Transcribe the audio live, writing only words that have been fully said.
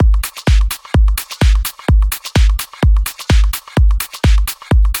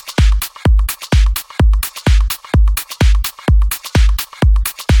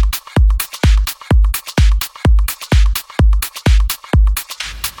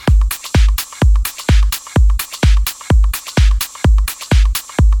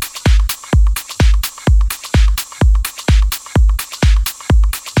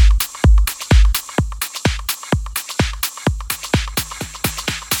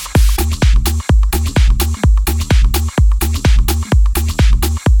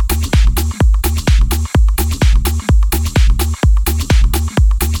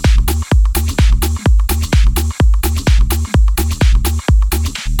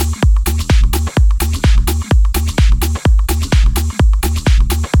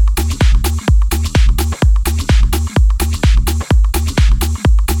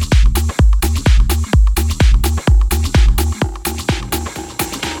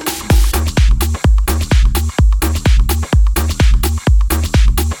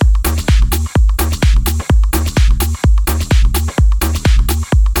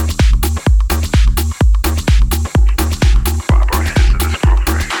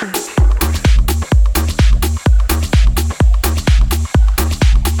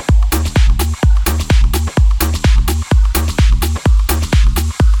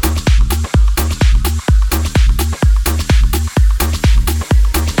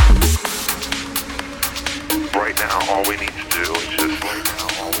all we need to do is just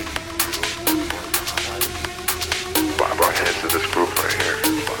bob our heads to this groove right here.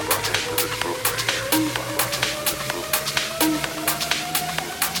 Bob our heads to this groove right here.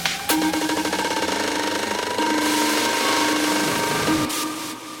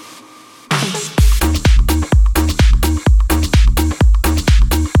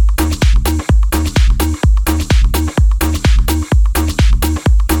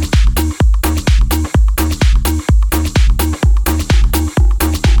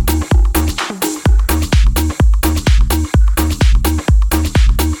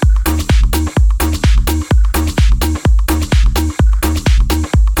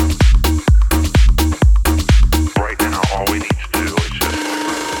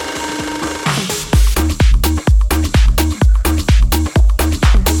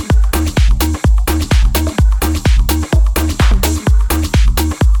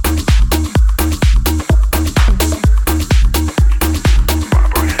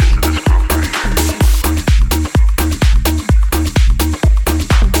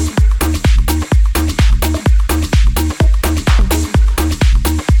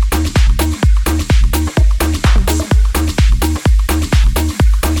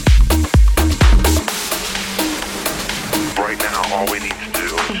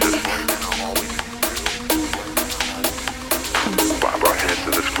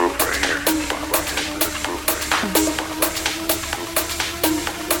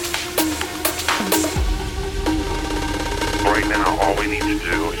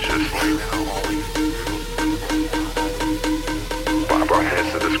 Bob our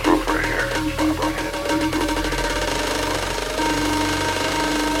heads to this groove right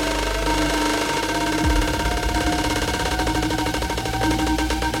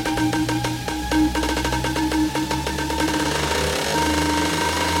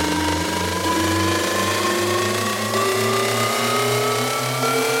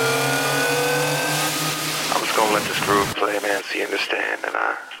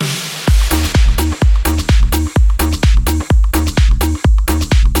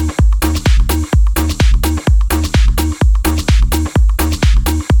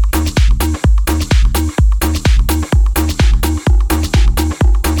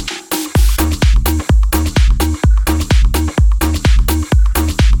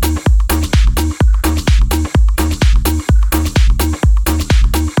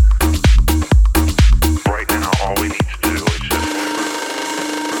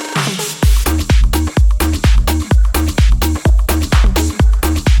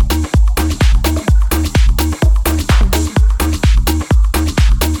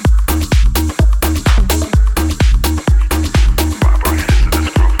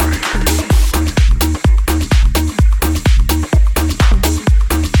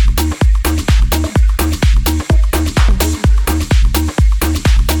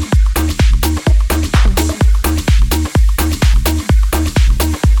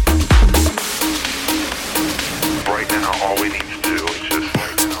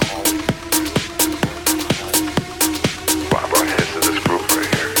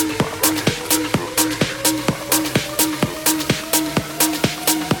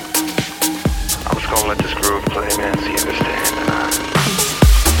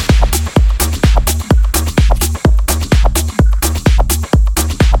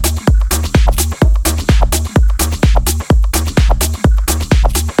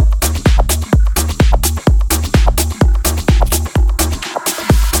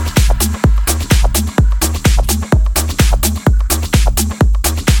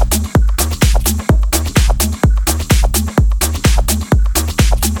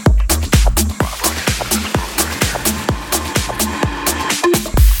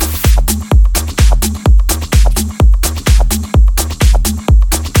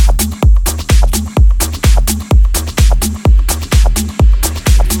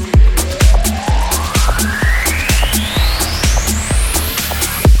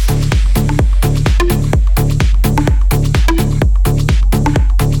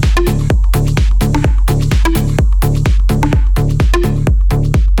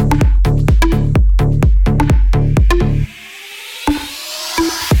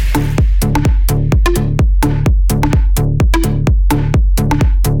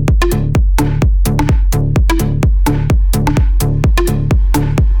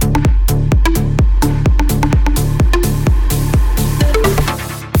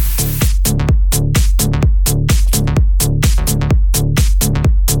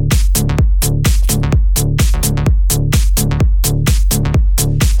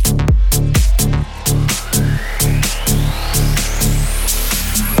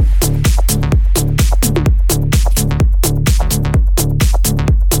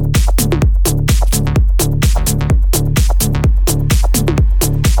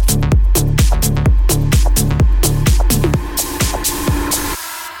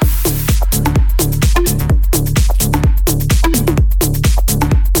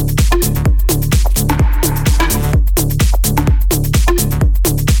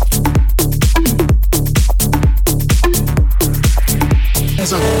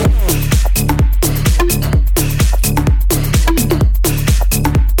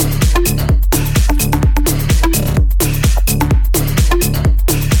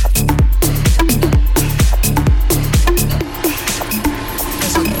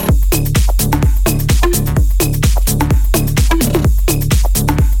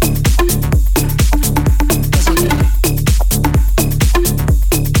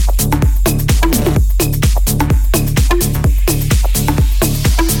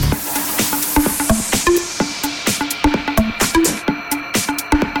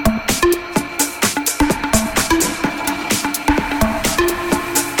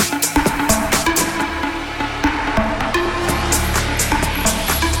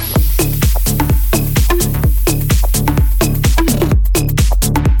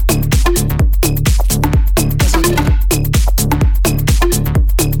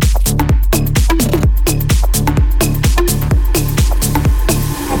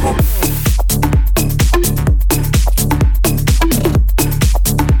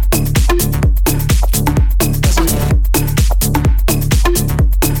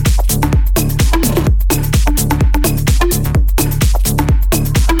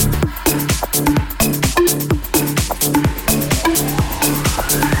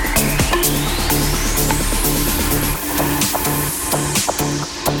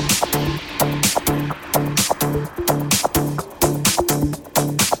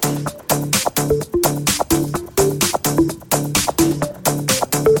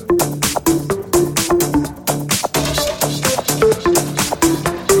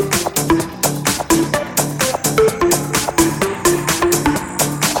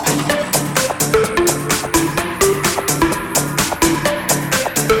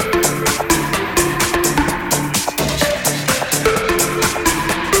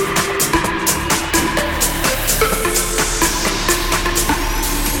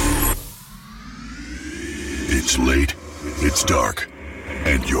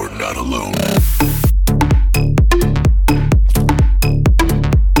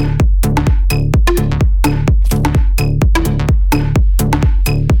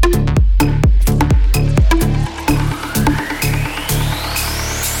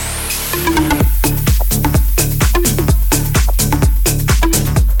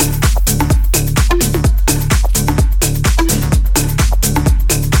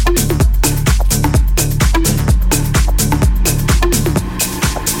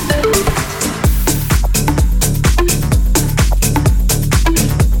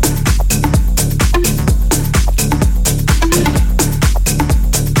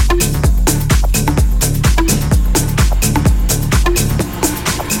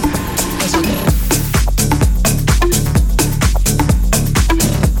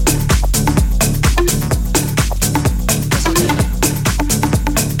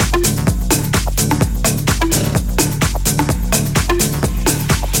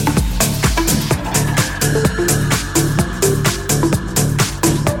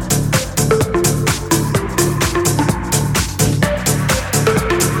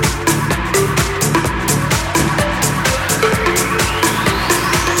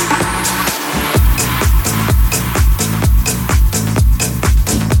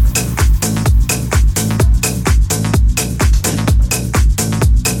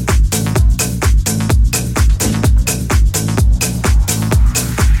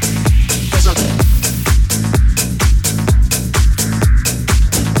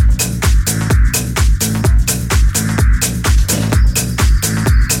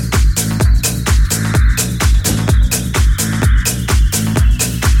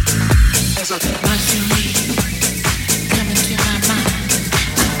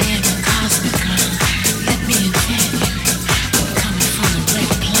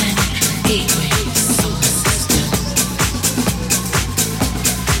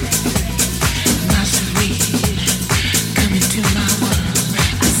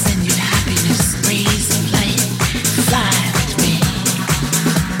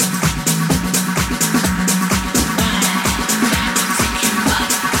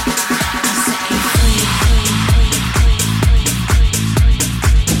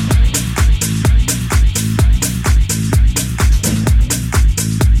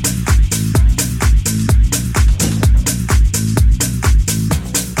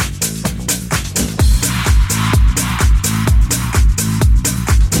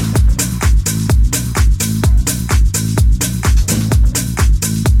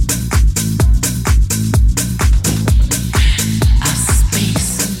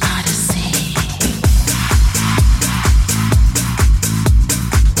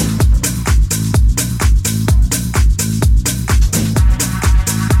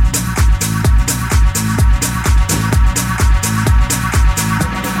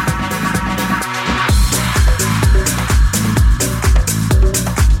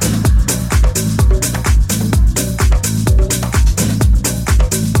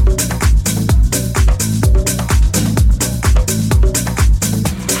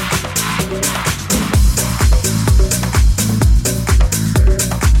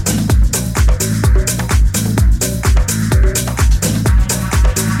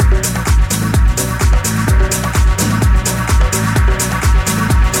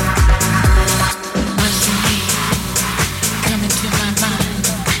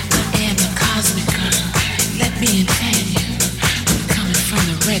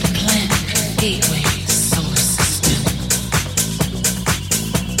Red planet, gateway, solar system.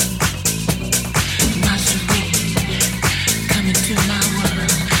 Maserati, come into my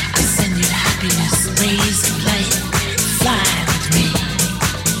world. I send you happiness, rays of light. Fly with me.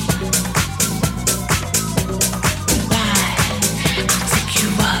 Fly, I'll take you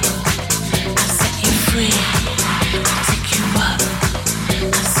up. I'll set you free. I'll take you up.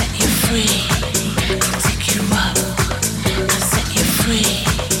 I'll set you free. I'll take you up. I'll set you free.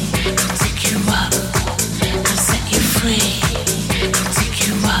 I'll take you up.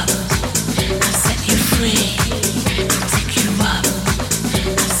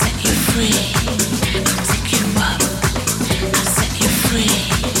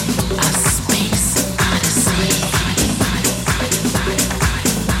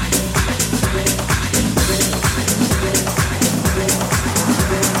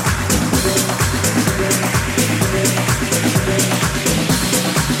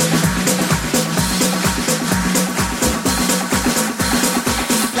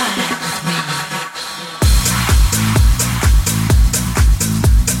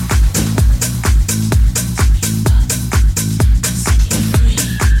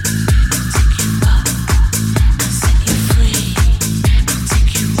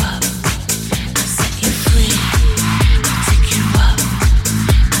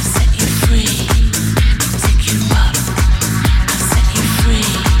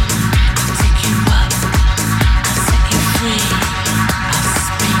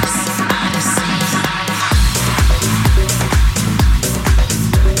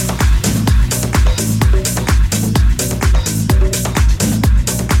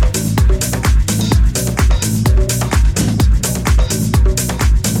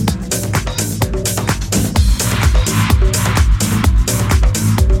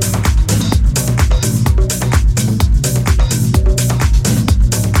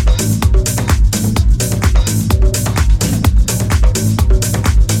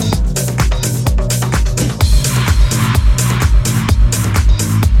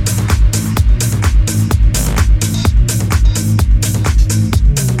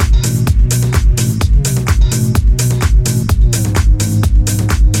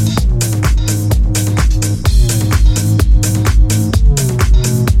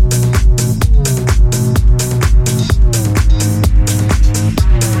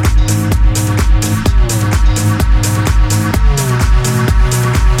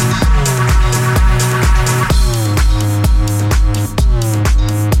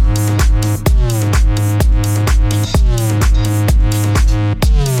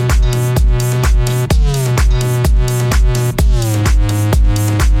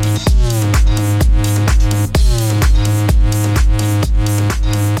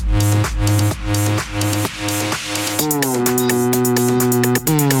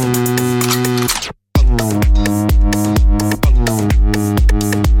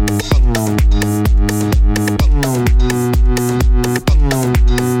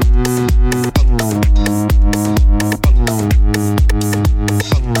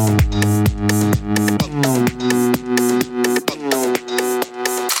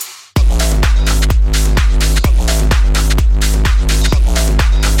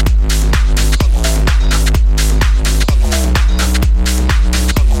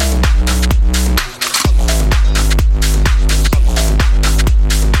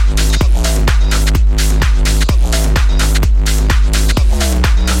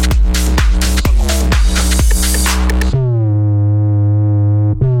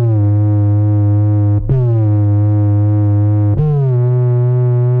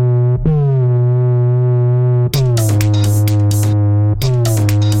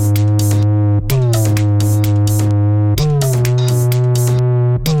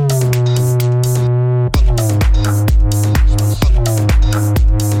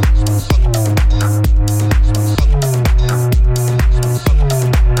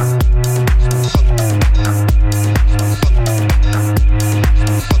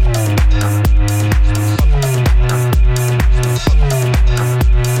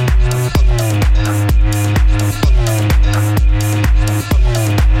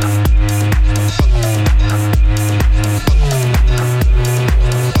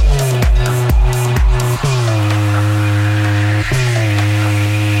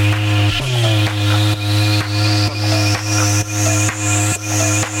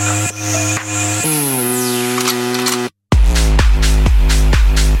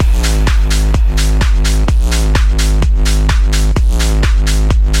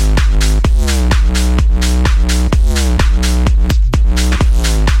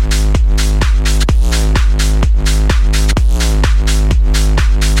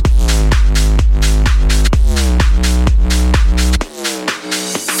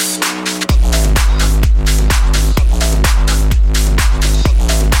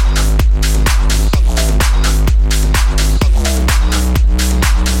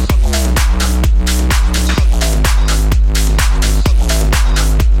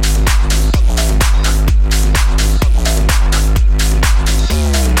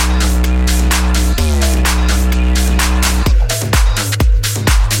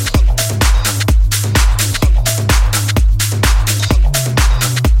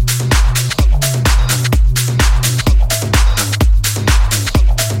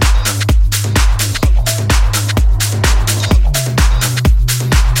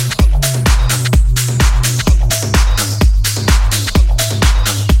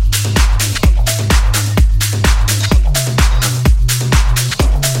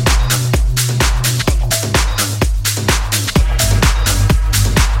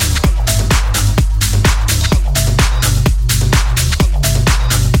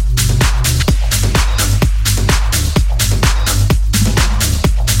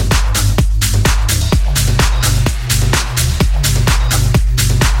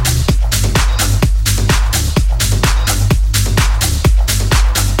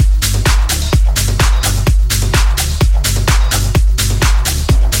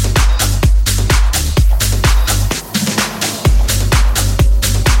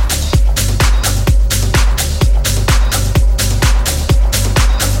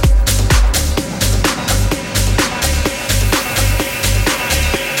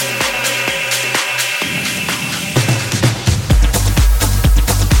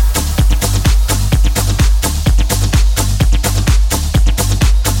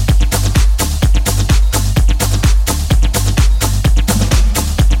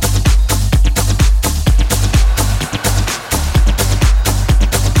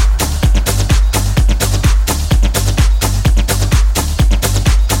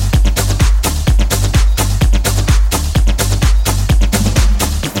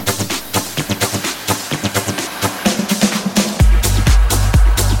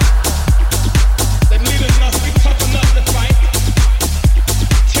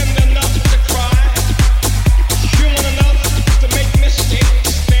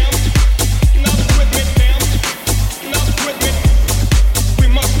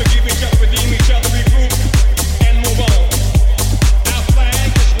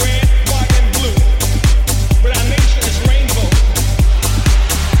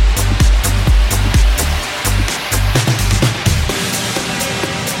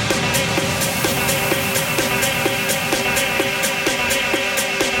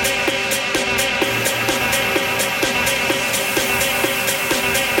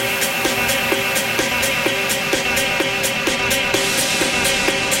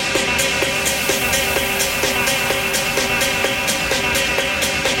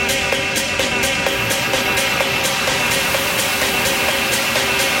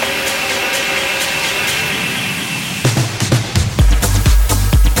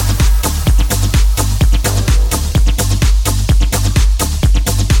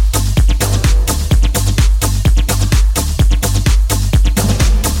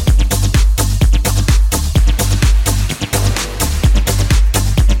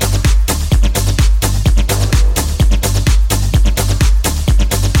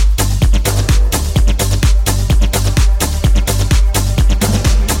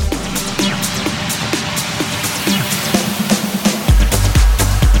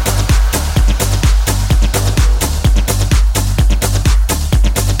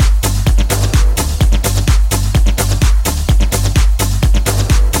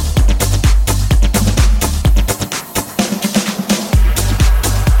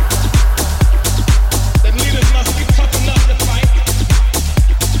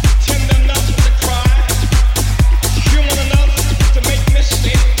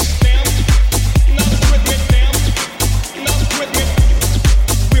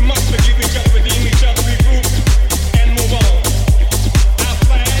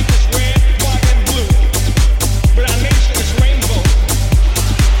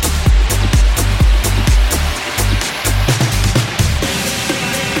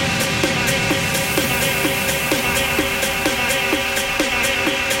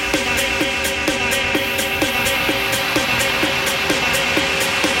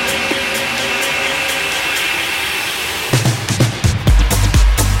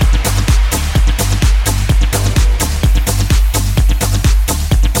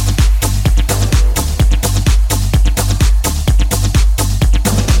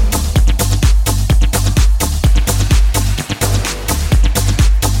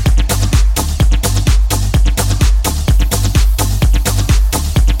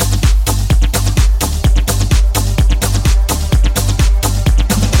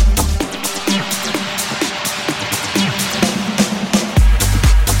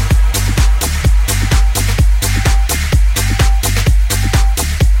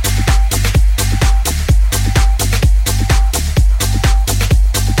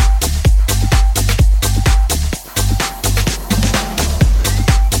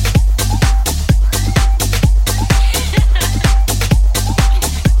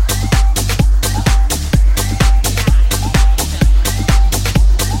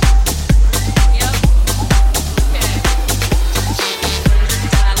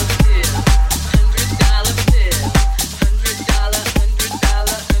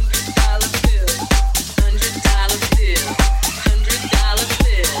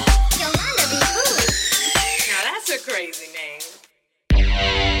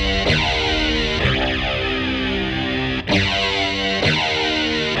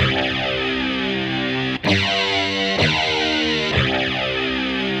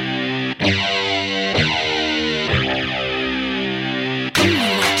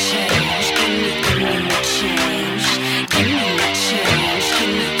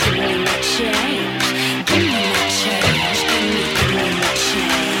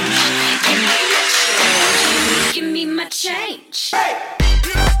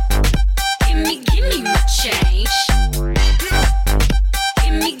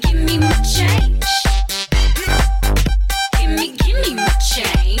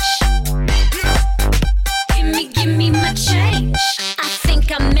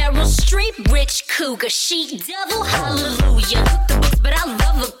 cougar, she devil, hallelujah. Cook the books, but I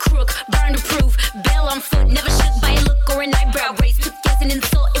love a crook. Burn the proof, bell on foot, never shook by a look or an eyebrow raise. Took as an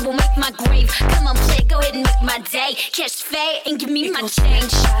insult, it will make my grave. Come on, play, go ahead and make my day. Catch fade and give me my change.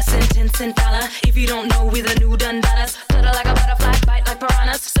 Shots and tents and dollar. If you don't know, we the new Dundadas. Flutter like a butterfly, bite like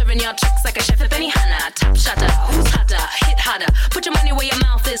piranhas. Serving y'all tricks like a chef at Benihana. Top shotter, who's hotter? Hit harder. Put your money where your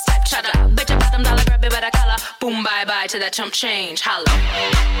mouth is. Type chatter. Bet your bottom dollar, grab it by the collar. Boom, bye bye to that chump change. Holla.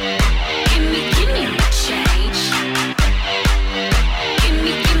 Give me my change. Give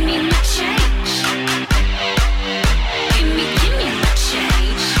me my change. Give me my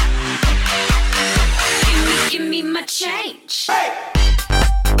change. Give me my change. Hey!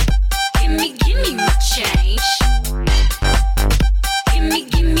 Give me my change. Give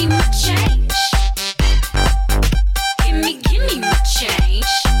me my change. Give me my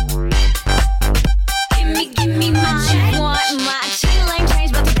change. Give me my change. I want my chain lane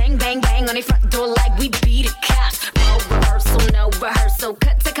change, but the bang bang bang on the front door like we beat a cops. No rehearsal,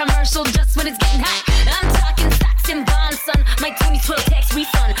 cut to commercial just when it's getting hot. I'm talking stocks and bonds, son. My 2012 tax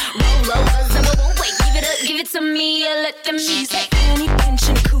refund. Rollovers, and we won't wait. Give it to me, let them She's music. a penny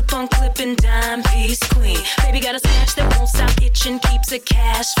pinching, coupon clipping, dime piece queen. Baby got a snatch that won't stop itching, keeps a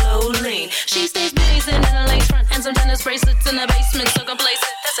cash flow lean. She stays blazing in a lace front and some tennis bracelets in the basement, so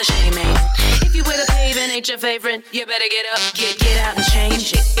complacent. That's a shame, man. If you wear the paving, ain't your favorite, you better get up, get out and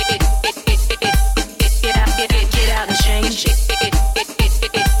change it. Get out and change it.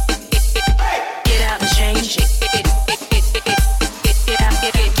 Get out and change it.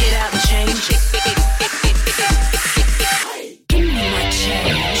 Get out and change it. Give me my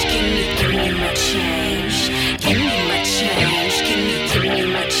change. Give me my change. Give me my change. Give me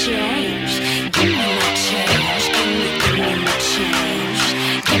my change. Give me my change. Give me my change.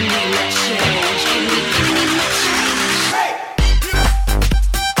 Give me my change. Give me my change. Hey!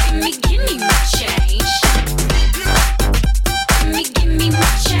 Give me my change. Give me my change. Give me my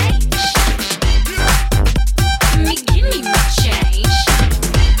change. Give me my change.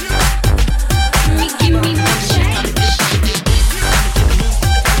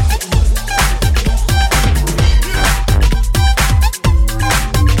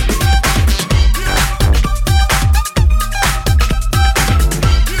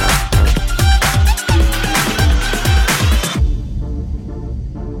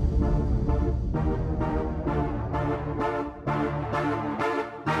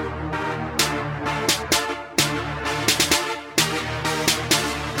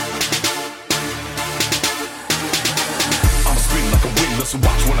 I'm spinning like a windlass, so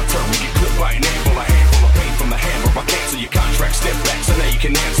watch when I turn. We get clipped by an handful of pain from the hammer. I cancel your contract, step back, so now you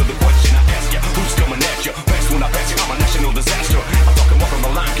can answer the question I ask ya. Who's coming at ya? Best when I pass you, I'm a national disaster. I'm talking walk on the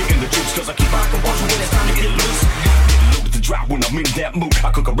line, getting the juice, cause I keep out the watch when it's time to get loose. Get loaded to drop when I'm in that mood.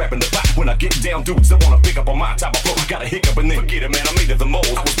 I cook a rap in the pot when I get down, dudes that wanna pick up on my type of flow. Got a hiccup and then forget it, man, I made it the most.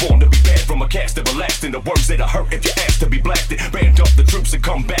 I was born to be bad from a cast everlasting. The words that I hurt if you ask to be blasted. Band up the troops and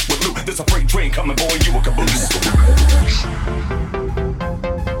come back with loot. There's a freight train coming, boy, and you a caboose.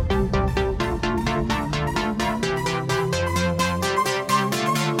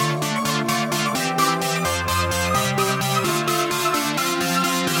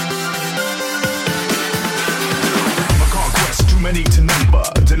 Many to number.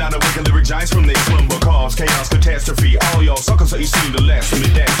 Deny the wicked lyric giants from their slumber. Cause chaos, catastrophe. All y'all suckers ain't seen the last of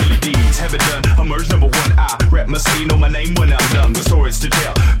me. That silly deeds haven't done. Emerge number one. I rap my say know my name when I'm done. The stories to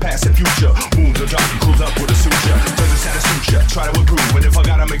tell. Past and future. Wounds are dropping. Close up with a suture. Doesn't satisfy ya. Try to improve. And if I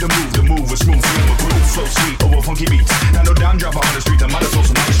gotta make a move, the move is smooth. Feel my groove. Flow sweet over funky beats. Now no dime drop on the streets. I might as well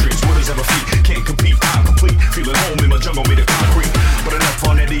some nice streets. What is ever feet? Can't compete. I'm complete. Feeling home in my jungle made of concrete. But enough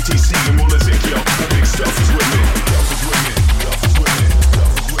on that ETC. And we'll let's yo. The big stuff is with me. Stuff is with me.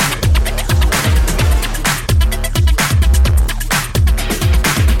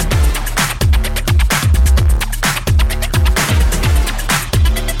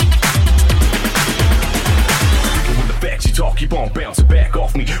 Keep on bouncing back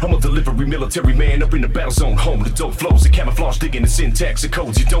off me. I'm a delivery military man up in the battle zone. Home, the dope flows, the camouflage digging the syntax, the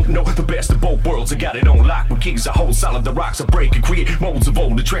codes you don't know. The best of both worlds, I got it on lock. With kings I hold solid, the rocks I break and create modes of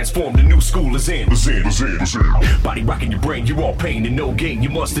old to transform. The new school is in. Body rocking your brain, you all pain and no gain. You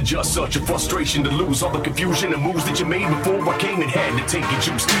must adjust such a frustration to lose all the confusion and moves that you made before I came and had to take your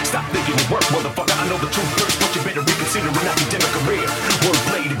juice. Stop thinking it work, motherfucker. I know the truth first, but you better reconsider an academic career.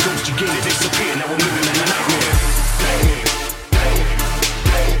 Wordplay, the ghost you gain to disappear. Now I'm living in a nightmare.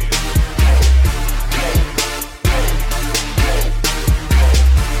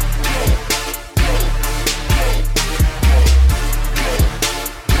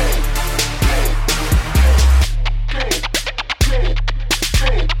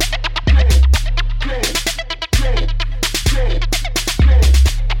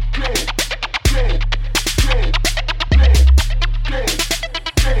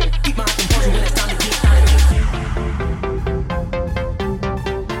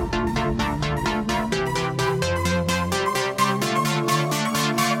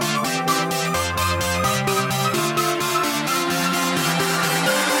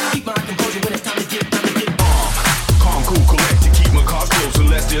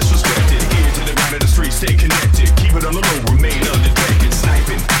 disrespected. Ear to the ground of the street, stay connected. Keep it on the low, remain undetected.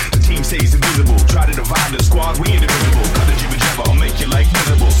 Sniping, the team stays invisible. Try to divide the squad, we indivisible. Cut the jibber jabber, I'll make you like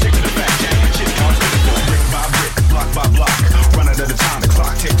visible. Stick to the fact, jack, shit, cards visible. Brick by brick, block by block. Run out of the time, the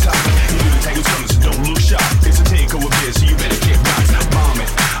clock tick tock. You do the tangle something, so don't look sharp. It's a takeover bid, so you better get rocks. Bomb it,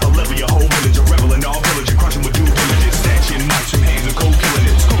 I'll level your whole village. A rebel in all village, you're crushing with due diligence. Snatching mics from hands of cold killing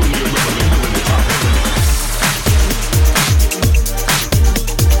it. Schooling your irrelevant, willing to top killing it.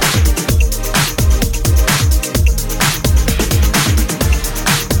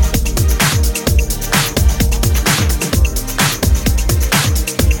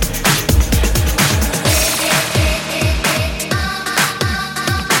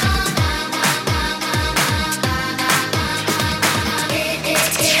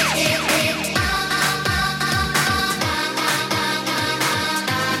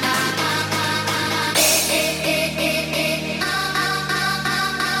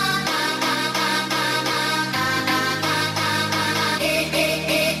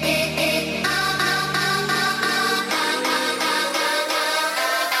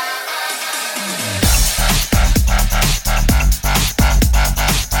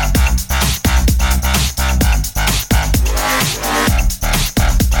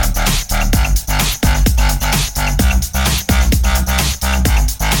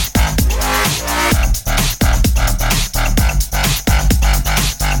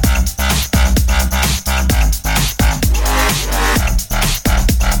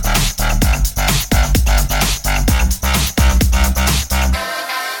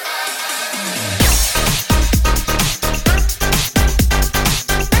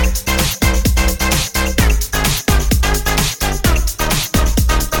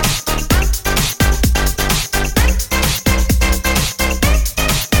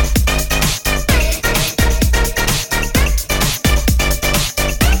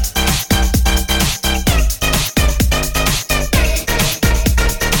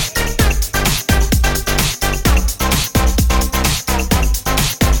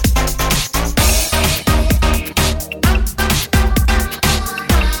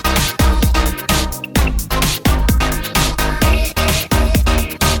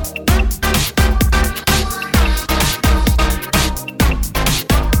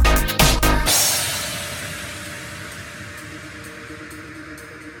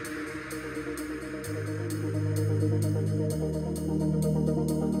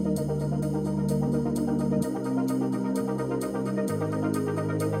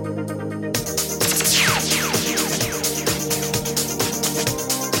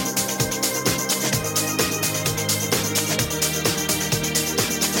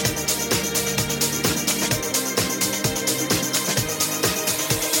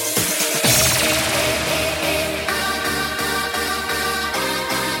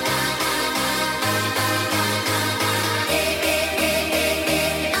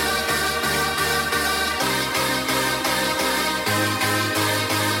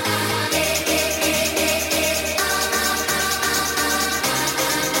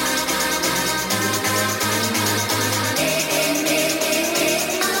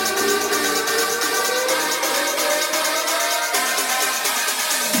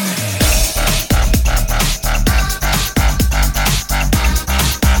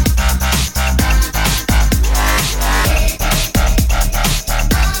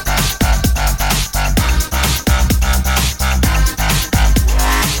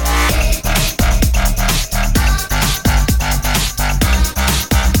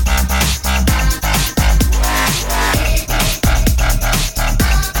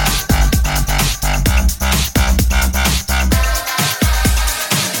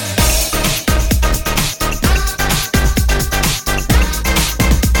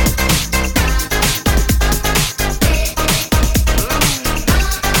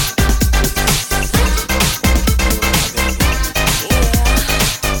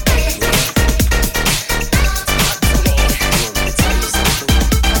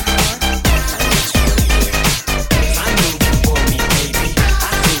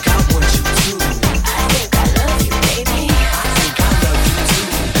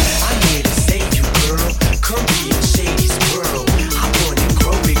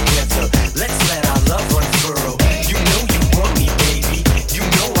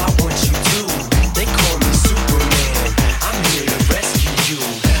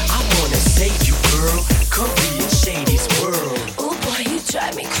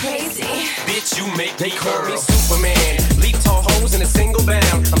 They call me Superman. Leap tall hoes in a single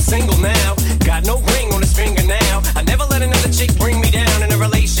bound. I'm single now. Got no ring on his finger now. I never let another chick bring me down in a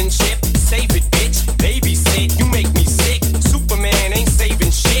relationship. Save it, bitch. Babysit. You make me sick. Superman ain't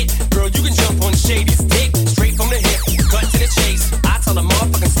saving shit.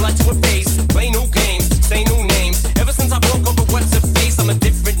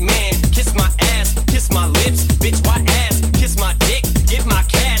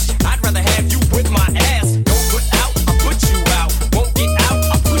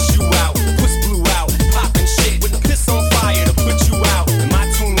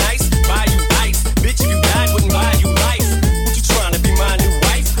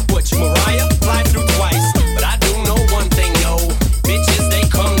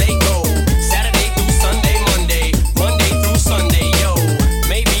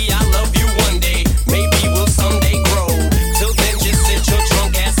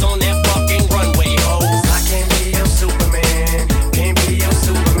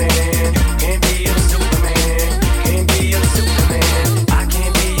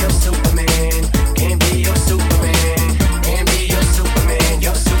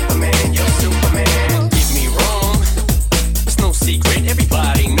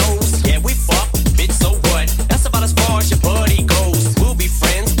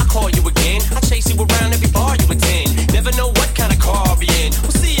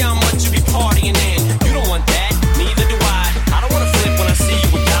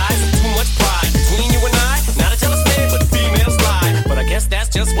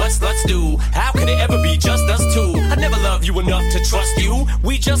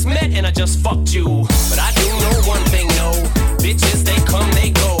 We just met and I just fucked you. But I do know one thing, no. Bitches, they come,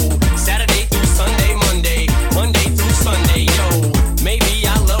 they go. Saturday through Sunday, Monday. Monday through Sunday, yo. Maybe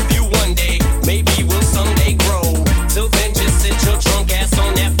I'll love you one day. Maybe we'll someday grow. Till then, just sit your drunk ass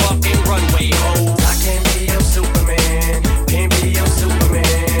on that fucking runway, ho. I can't be your Superman. Can't be your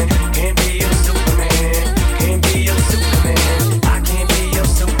Superman. Can't be your Superman. Can't be your Superman. I can't be your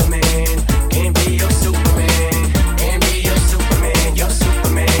Superman. Can't be your Superman. Can't be your Superman. Your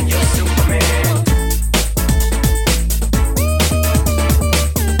Superman. Your Superman.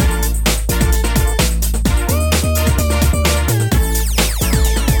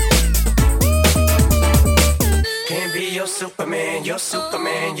 Can't be your Superman. Your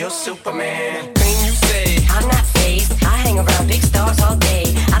Superman. Your Superman. Thing you say. I'm not phased. I hang around big stars all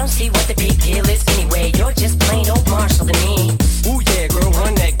day. I don't see what the big deal is anyway. You're just plain old Marshall to me. Ooh yeah, girl,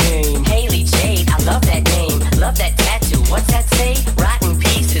 run that game. Haley Jade, I love that name. Love that tattoo. What's that say? Rotten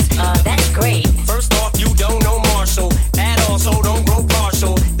pieces. That's great. First off, you don't know Marshall at all, so don't grow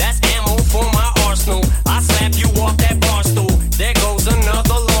partial. That's ammo for my arsenal. I slap you off that bar stool. There goes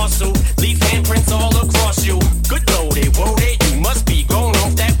another lawsuit. Leave handprints all across you. Good loaded, whoa-day, you must be grown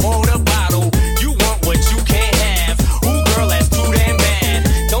off that water bottle. You want what you can't have. Ooh, girl, that's too damn bad.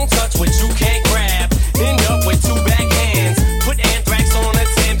 Don't touch what you can't grab. End up with two backhands. Put anthrax on a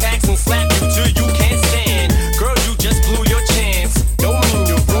 10-packs and slap you till you can't stand. Girl, you just blew your chance. Don't mean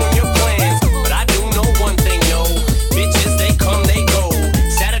you ruin your plans, but I do know one thing, no. Bitches, they come, they go.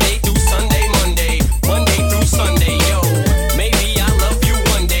 Saturday through Sunday, Monday. Monday through Sunday, yo. Maybe I'll love you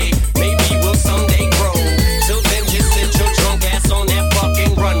one day. Maybe we'll someday grow. Till then, just sit your drunk ass on that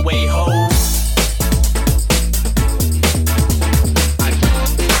fucking runway, ho.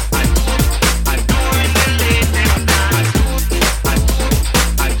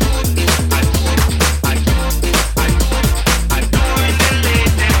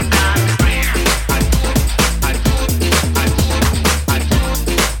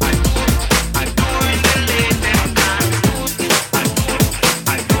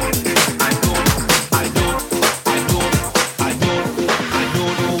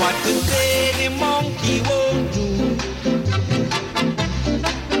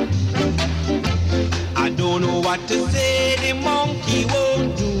 I don't know what to say the monkey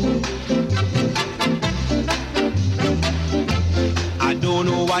won't do. I don't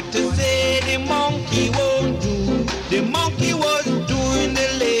know what to say the monkey won't do. The monkey was doing the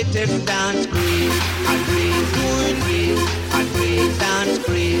latest dance craze. And Dre's doing rave. And Dre's dance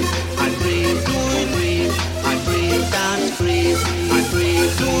craze. And Dre's doing rave. And Dre's dance craze. And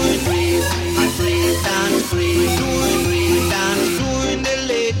Dre's doing rave. And Dre's dance craze. Doing rave. Dance doing the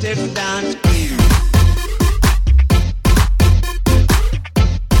latest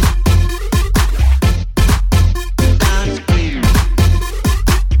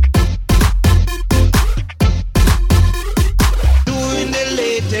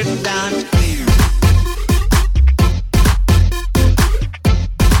dance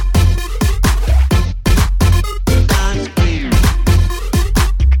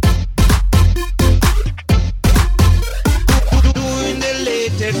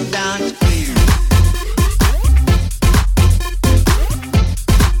craze.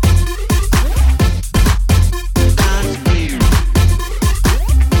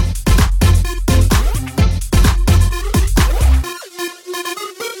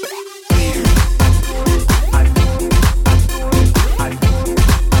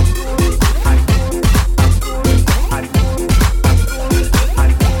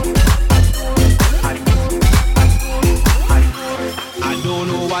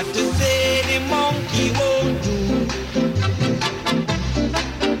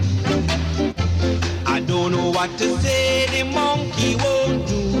 What to say the monkey won't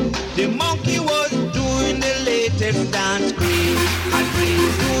do. The monkey was doing the latest dance craze. And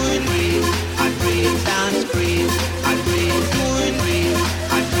Dre's doing rave. And Dre's dance craze. And Dre's doing rave.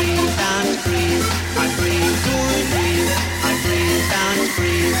 And Dre's dance craze. And Dre's doing rave. And Dre's dance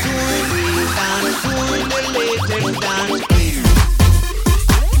craze. Doing rave. Dance doing the latest dance craze.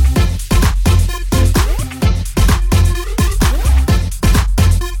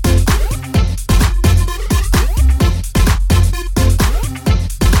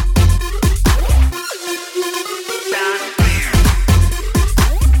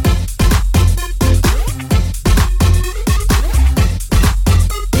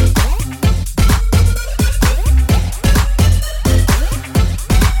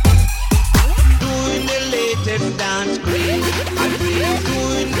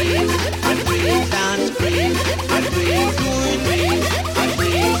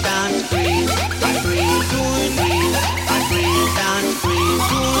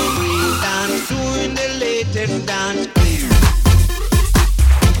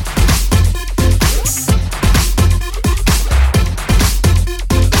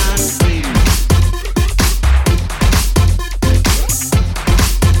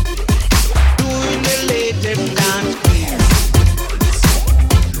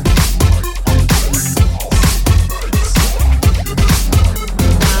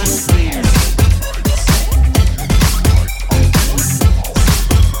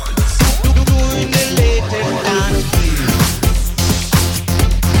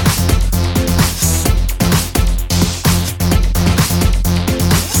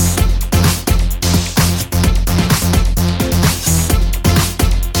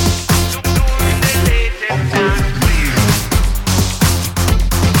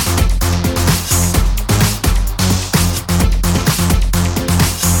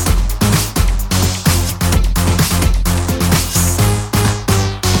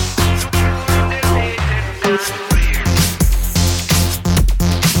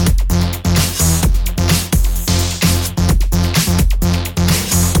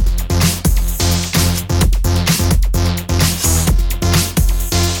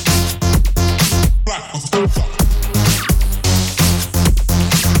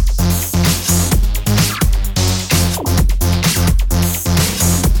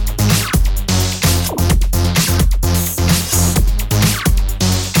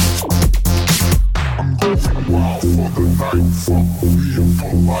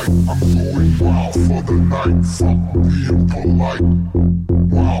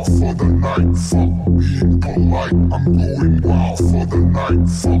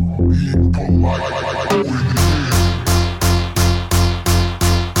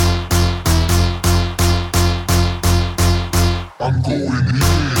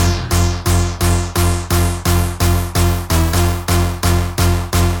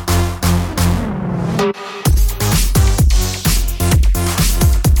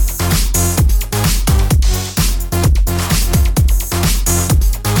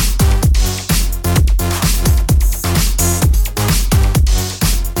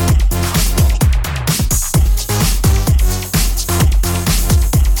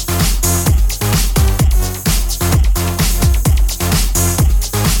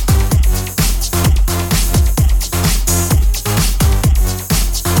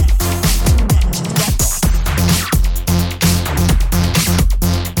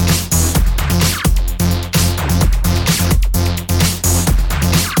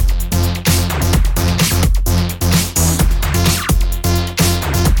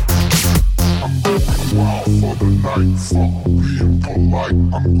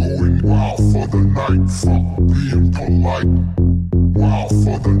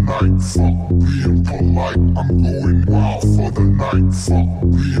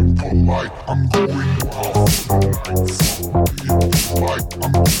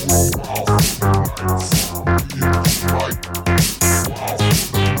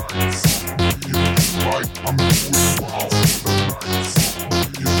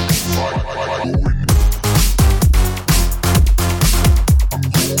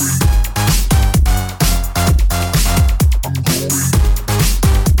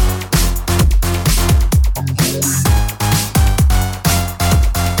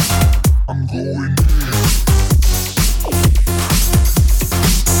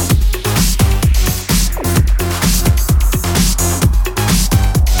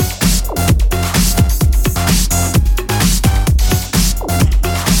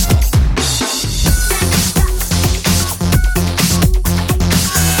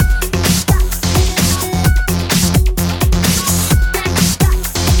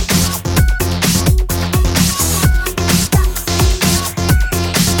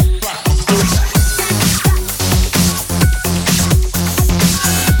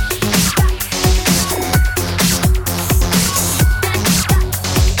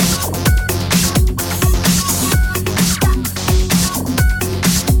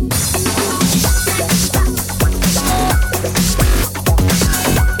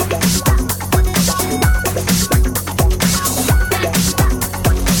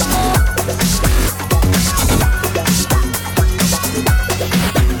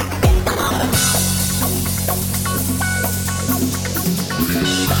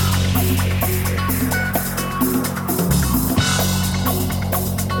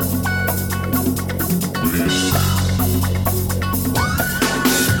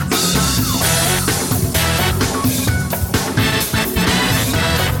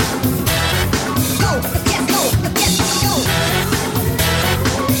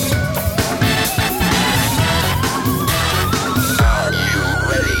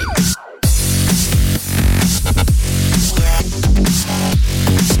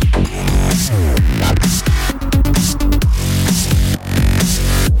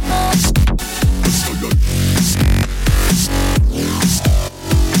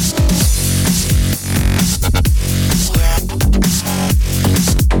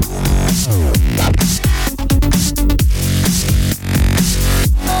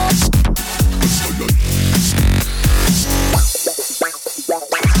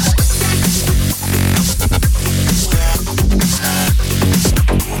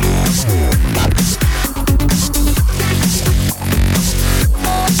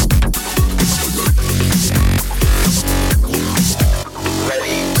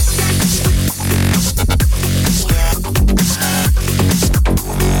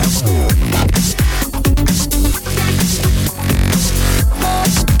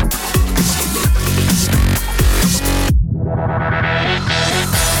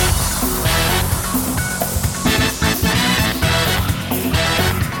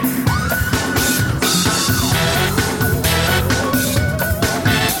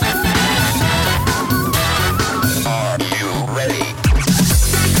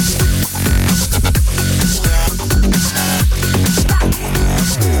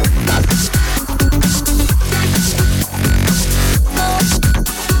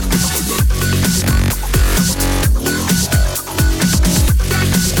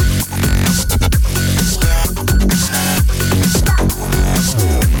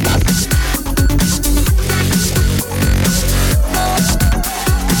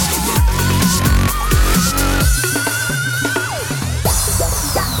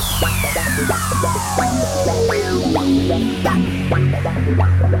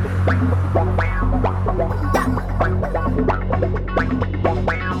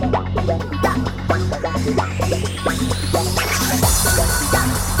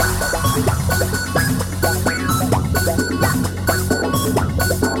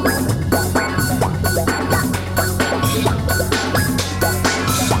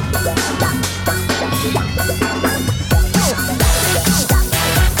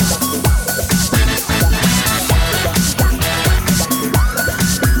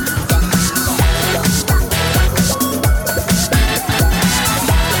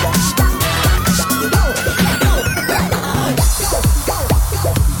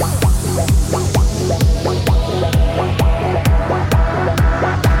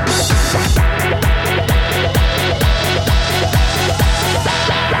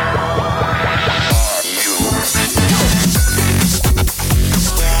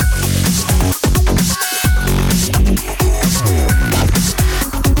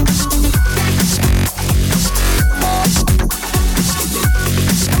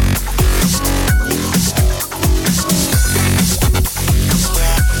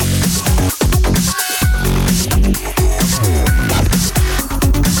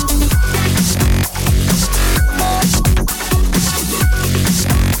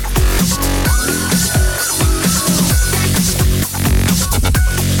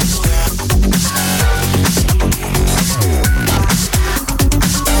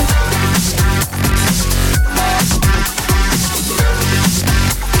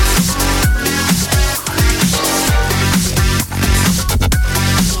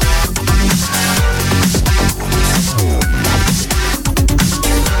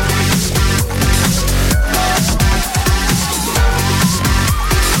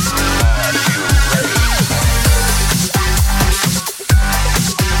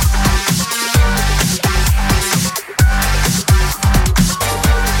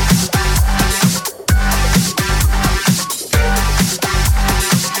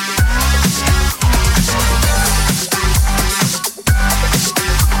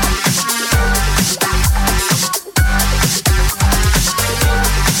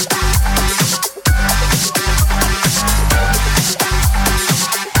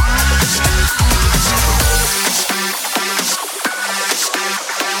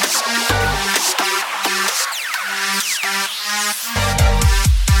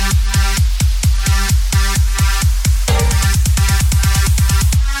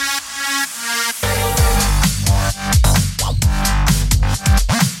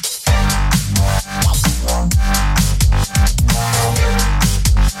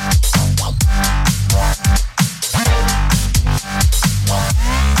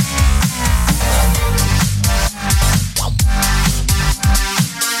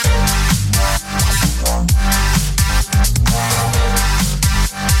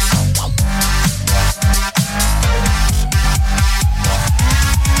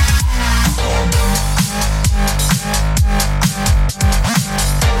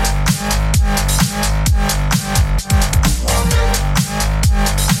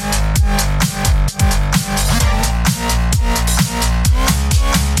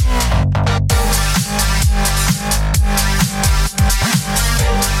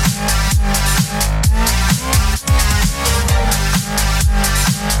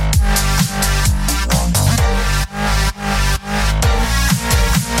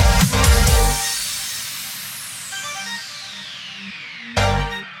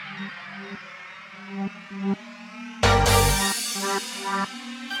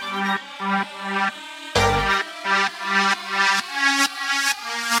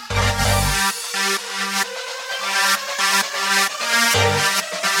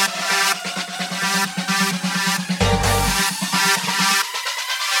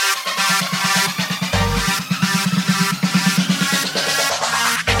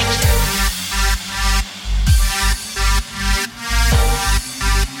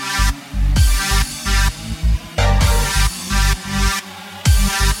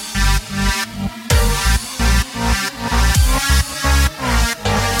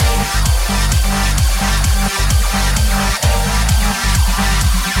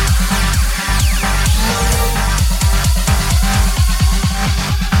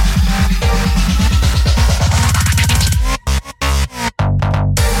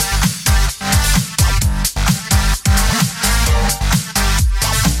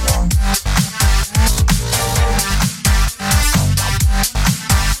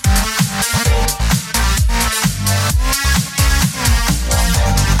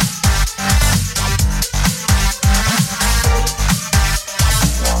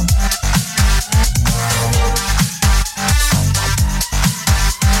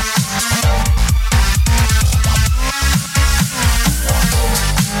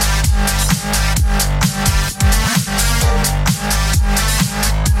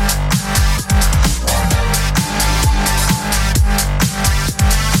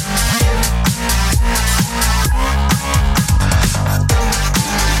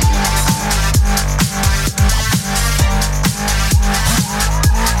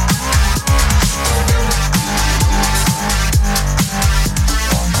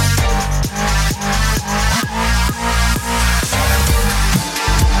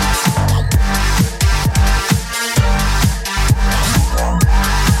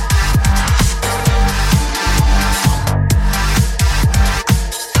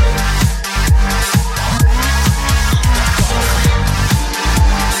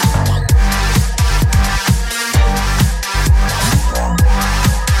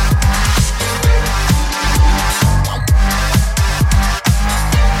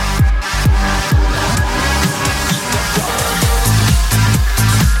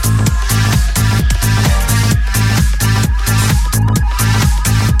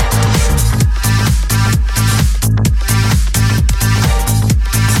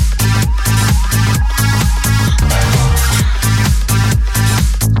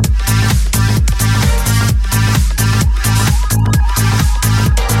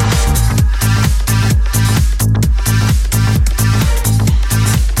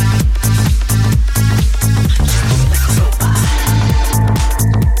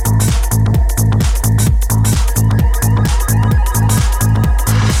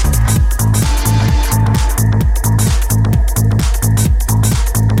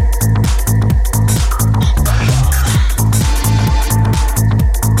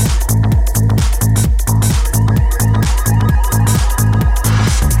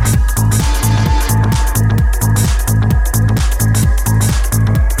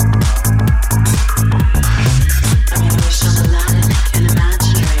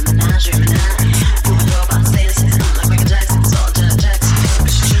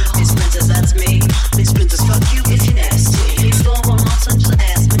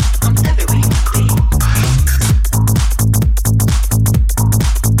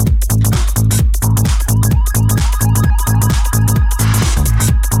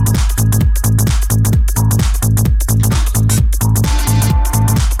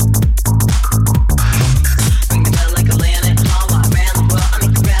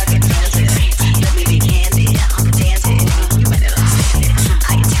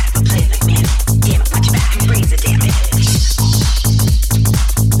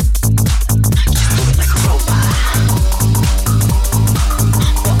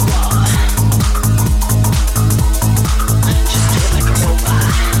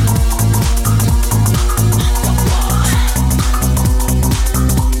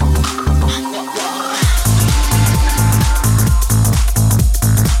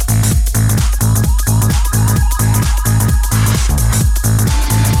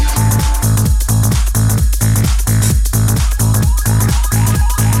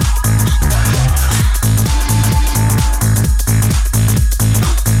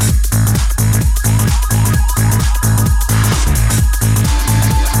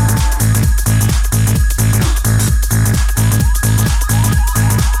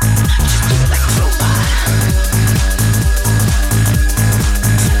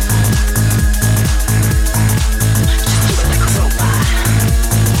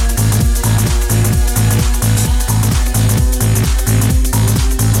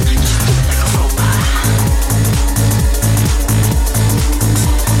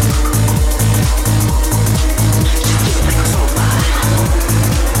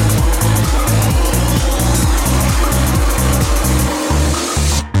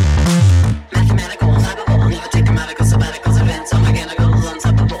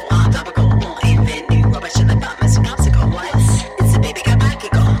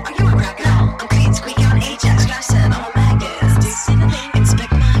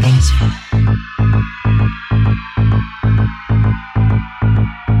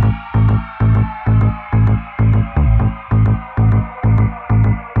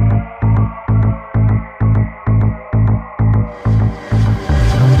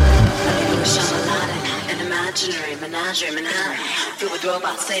 dreaming high. Filled with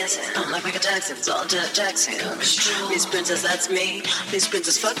robots dancing. I'm like Michael Jackson, it's all Janet Jackson. Miss Princess, that's me. Miss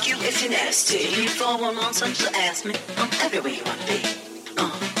Princess, fuck you if you're nasty. 411, some to ask me. I'm everywhere you wanna be.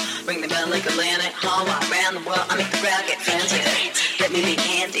 Ring the bell like Atlantic, all around the world. I make the crowd get frantic. Let me be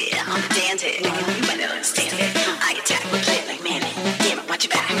handy, I'm a dandy. You might not understand it. I attack, we play it like Manny. Damn it, watch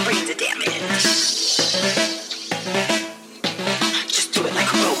your back, brains are damage. Just do it like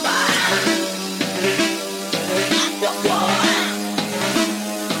a robot. Whoa.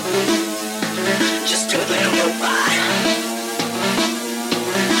 Just do it like a robot.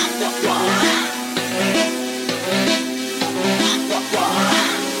 Whoa.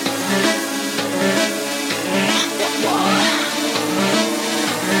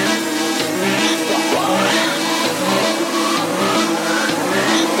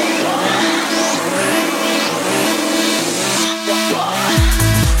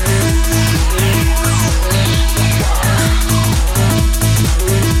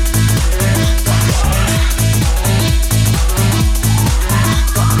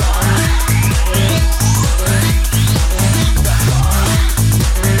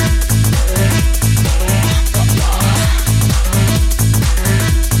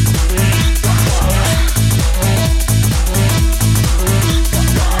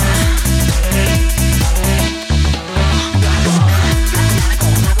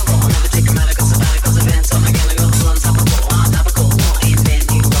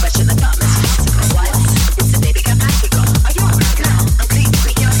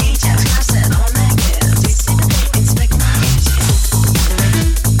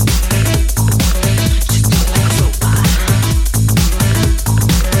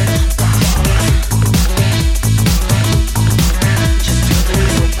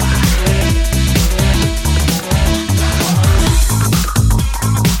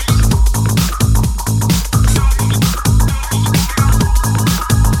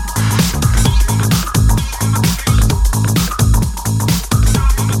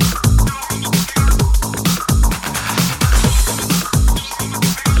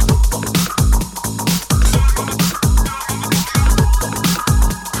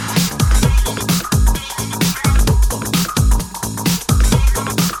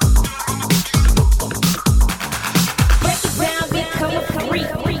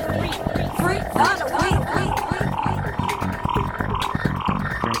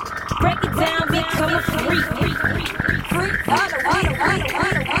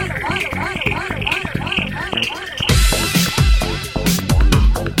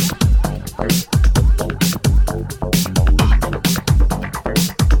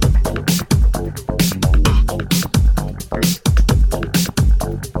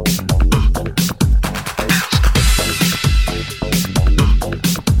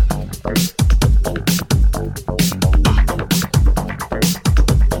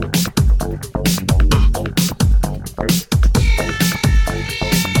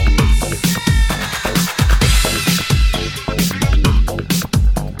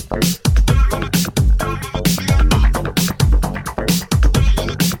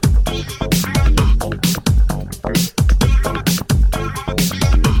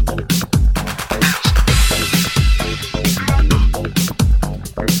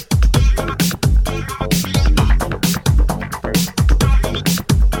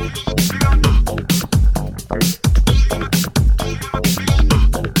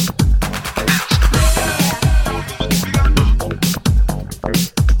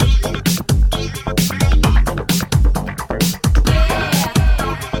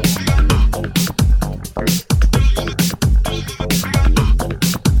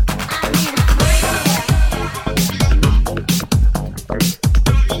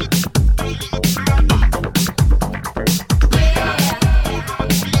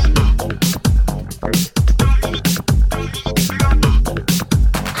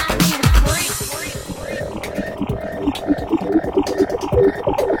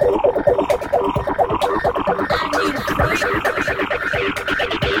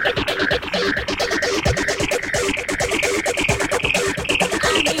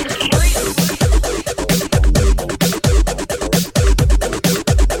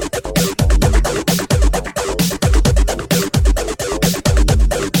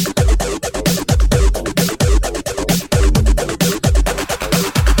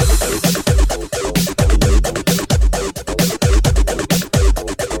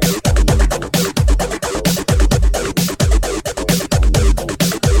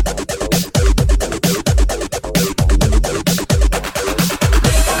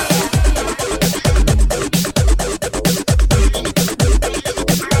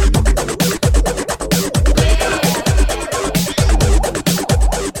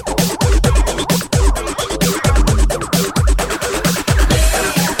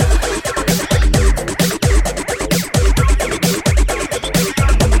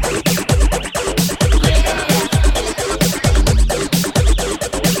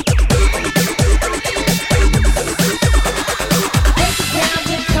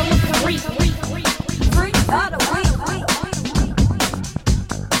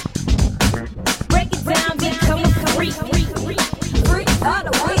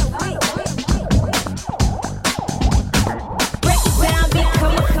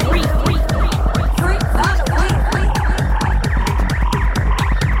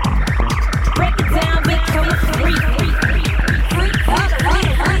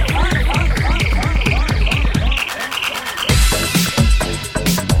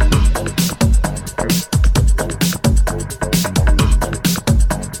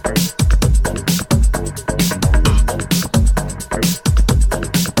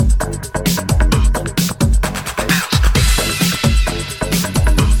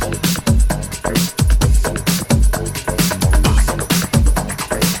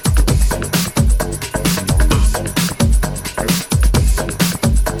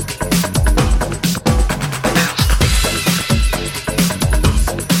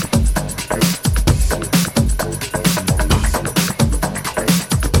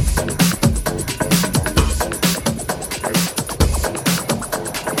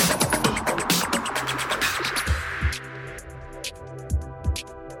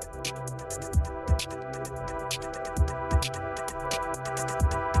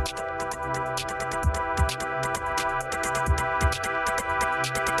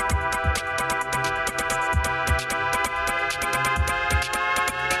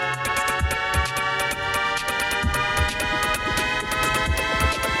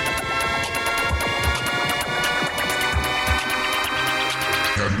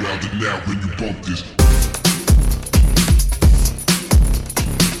 now when you bump this.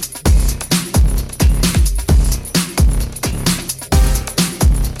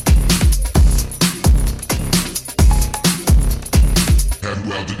 Have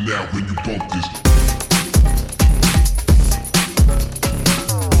you out it now when you bump this.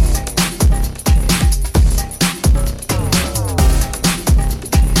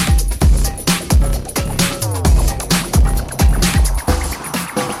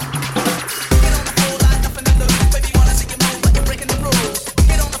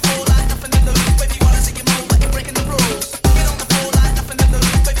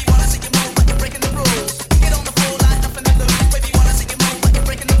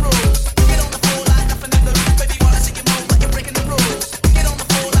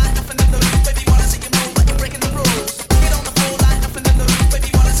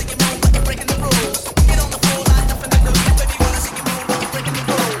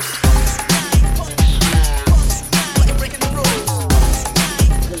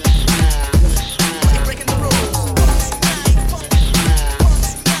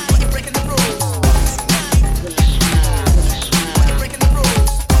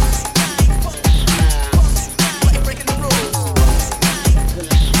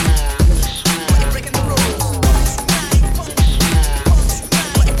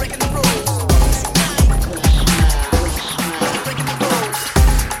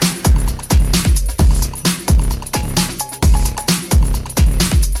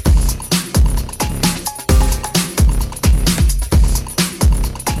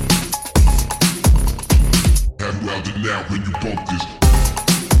 Now when you bump this.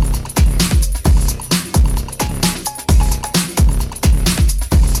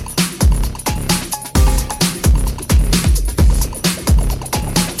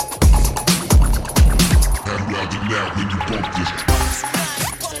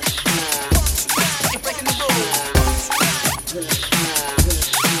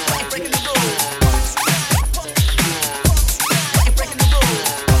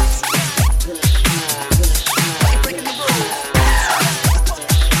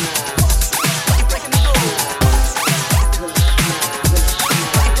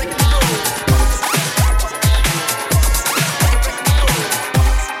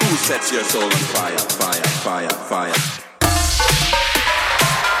 Sets your soul on fire, fire, fire, fire.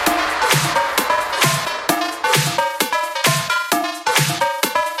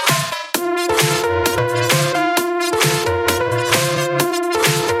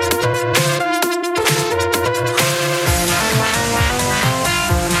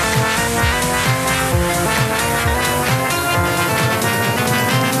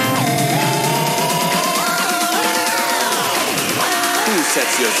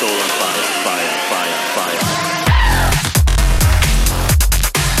 Sets your soul on fire, fire, fire, fire.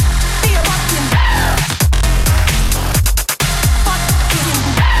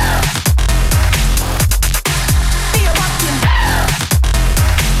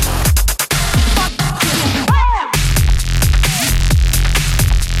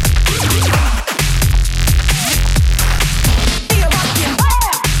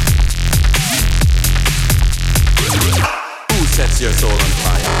 Sets your soul on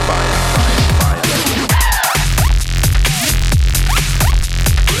fire, fire, fire, fire.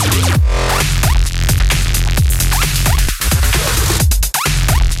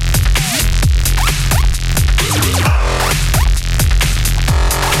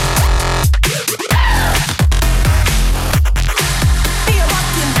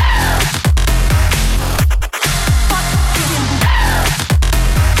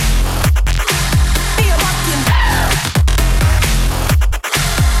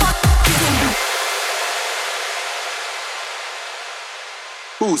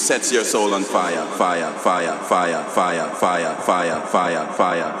 Who sets your soul on fire, fire, fire, fire, fire, fire, fire, fire, fire,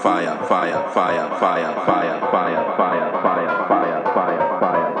 fire, fire, fire, fire, fire, fire, fire, fire, fire, fire.